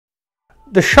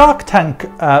The Shark Tank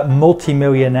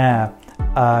multi-millionaire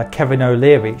Kevin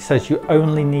O'Leary says you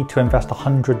only need to invest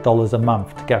 $100 a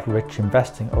month to get rich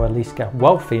investing, or at least get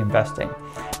wealthy investing.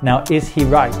 Now, is he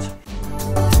right?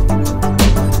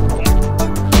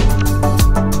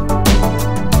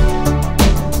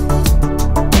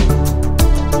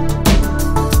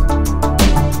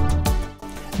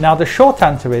 Now, the short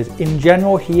answer is, in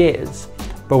general, he is,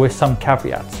 but with some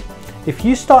caveats. If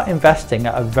you start investing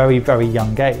at a very, very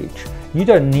young age, you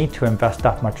don't need to invest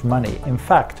that much money. In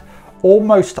fact,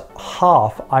 almost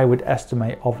half, I would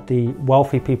estimate, of the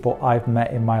wealthy people I've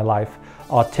met in my life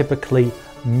are typically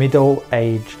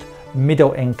middle-aged,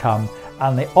 middle income,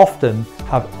 and they often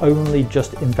have only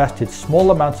just invested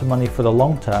small amounts of money for the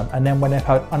long term, and then when they've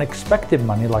had unexpected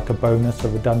money like a bonus or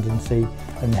redundancy,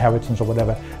 inheritance or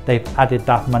whatever, they've added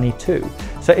that money too.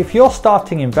 So if you're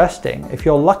starting investing, if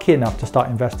you're lucky enough to start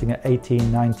investing at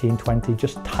 18, 19, 20,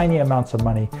 just tiny amounts of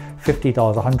money, $50,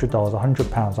 $100,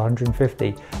 £100,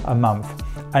 150 a month,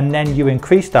 and then you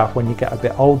increase that when you get a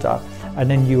bit older, and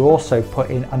then you also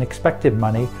put in unexpected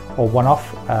money or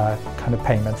one-off kind of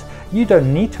payments, you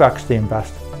don't need to actually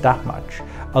invest that much.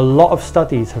 A lot of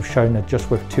studies have shown that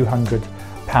just with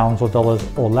 £200 or dollars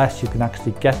or less, you can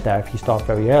actually get there if you start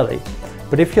very early.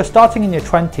 But if you're starting in your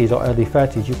 20s or early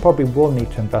 30s, you probably will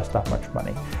need to invest that much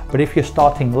money. But if you're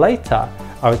starting later,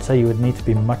 I would say you would need to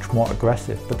be much more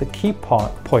aggressive. But the key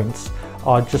points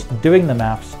are just doing the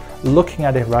maths, looking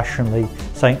at it rationally,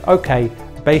 saying, okay,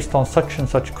 based on such and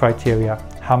such criteria,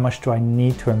 how much do I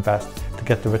need to invest to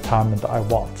get the retirement that I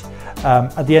want?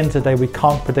 At the end of the day, we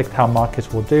can't predict how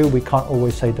markets will do. We can't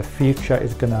always say the future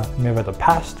is going to mirror the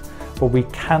past, but we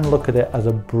can look at it as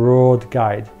a broad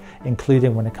guide,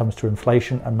 including when it comes to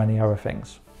inflation and many other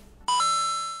things.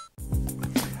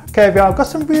 Okay, everyone, I've got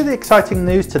some really exciting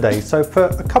news today. So for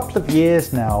a couple of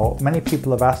years now, many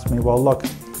people have asked me, well, look,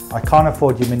 I can't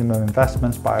afford your minimum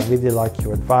investments, but I really like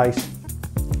your advice.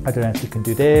 I don't know if you can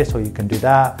do this or you can do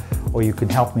that, or you can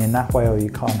help me in that way, or you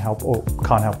can't help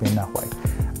me in that way.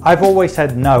 I've always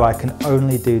said, no, I can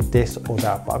only do this or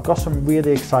that, but I've got some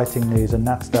really exciting news, and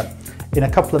that's that in a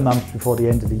couple of months before the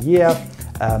end of the year,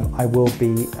 I will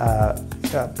be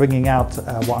bringing out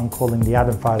what I'm calling the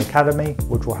Adam Fayed Academy,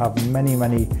 which will have many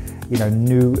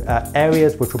new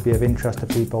areas which will be of interest to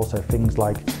people. So things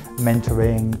like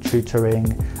mentoring, tutoring,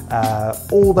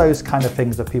 all those kind of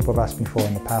things that people have asked me for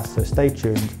in the past. So stay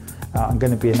tuned. I'm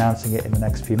going to be announcing it in the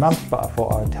next few months, but I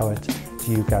thought I would tell it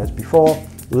to you guys before.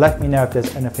 Let me know if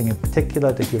there's anything in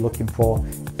particular that you're looking for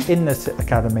in this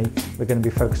academy. We're going to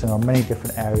be focusing on many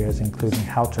different areas, including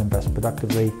how to invest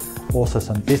productively, also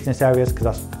some business areas, because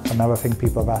that's another thing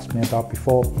people have asked me about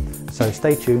before. So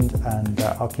stay tuned, and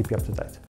I'll keep you up to date.